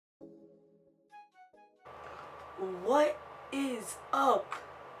What is up,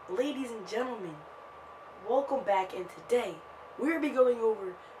 ladies and gentlemen? Welcome back, and today we'll be going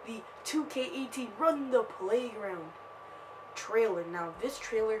over the 2K18 Run the Playground trailer. Now, this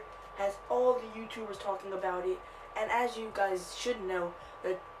trailer has all the YouTubers talking about it, and as you guys should know,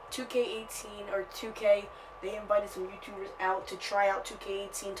 the 2K18 or 2K, they invited some YouTubers out to try out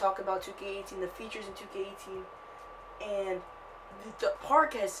 2K18, talk about 2K18, the features in 2K18, and the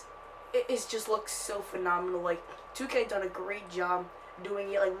park it just looks so phenomenal. Like, 2K done a great job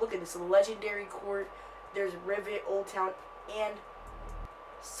doing it. Like, look at this legendary court. There's Rivet, Old Town, and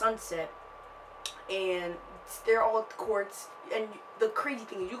Sunset, and they're all courts. And the crazy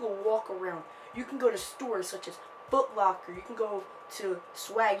thing is, you can walk around. You can go to stores such as Footlocker. You can go to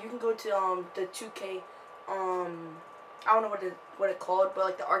Swag. You can go to the 2K I don't know what it called, but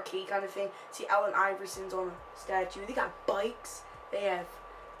like the arcade kind of thing. See Allen Iverson's on a statue. They got bikes. They have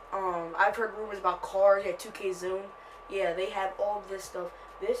I've heard rumors about cars. They have 2K Zone. Yeah, they have all of this stuff.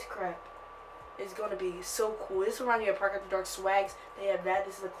 This crap is gonna be so cool. This reminds me of Park After Dark Swags. They have that.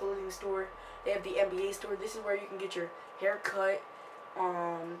 This is a clothing store. They have the NBA store. This is where you can get your hair cut.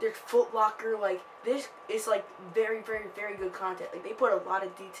 There's Footlocker. Like, this is like very, very, very good content. Like, they put a lot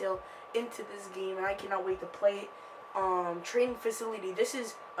of detail into this game, and I cannot wait to play it. Training facility. This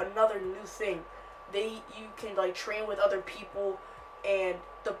is another new thing. You can like train with other people, and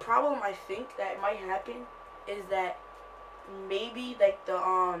the problem I think that might happen is that maybe like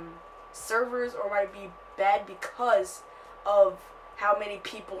the servers or might be bad because of how many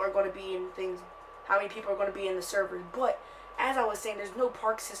people are going to be in things, how many people are going to be in the servers. But as I was saying, there's no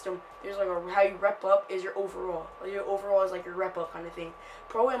park system. There's like how you rep up is your overall. Like, your overall is like your rep up kind of thing.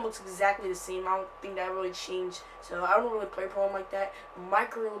 Pro-Am looks exactly the same. I don't think that really changed. So I don't really play Pro-Am like that.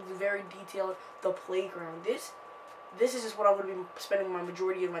 Micro looks very detailed. The playground. This is just what I'm going to be spending my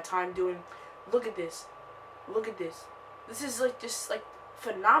majority of my time doing. Look at this. Look at this. This is like just like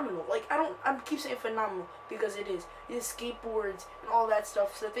phenomenal. Like, I keep saying phenomenal because it is. It is skateboards and all that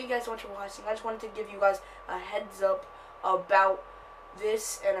stuff. So thank you guys so much for watching. I just wanted to give you guys a heads up about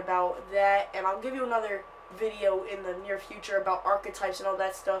this and about that, and I'll give you another video in the near future about archetypes and all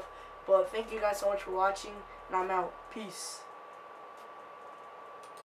that stuff. But thank you guys so much for watching, and I'm out. Peace.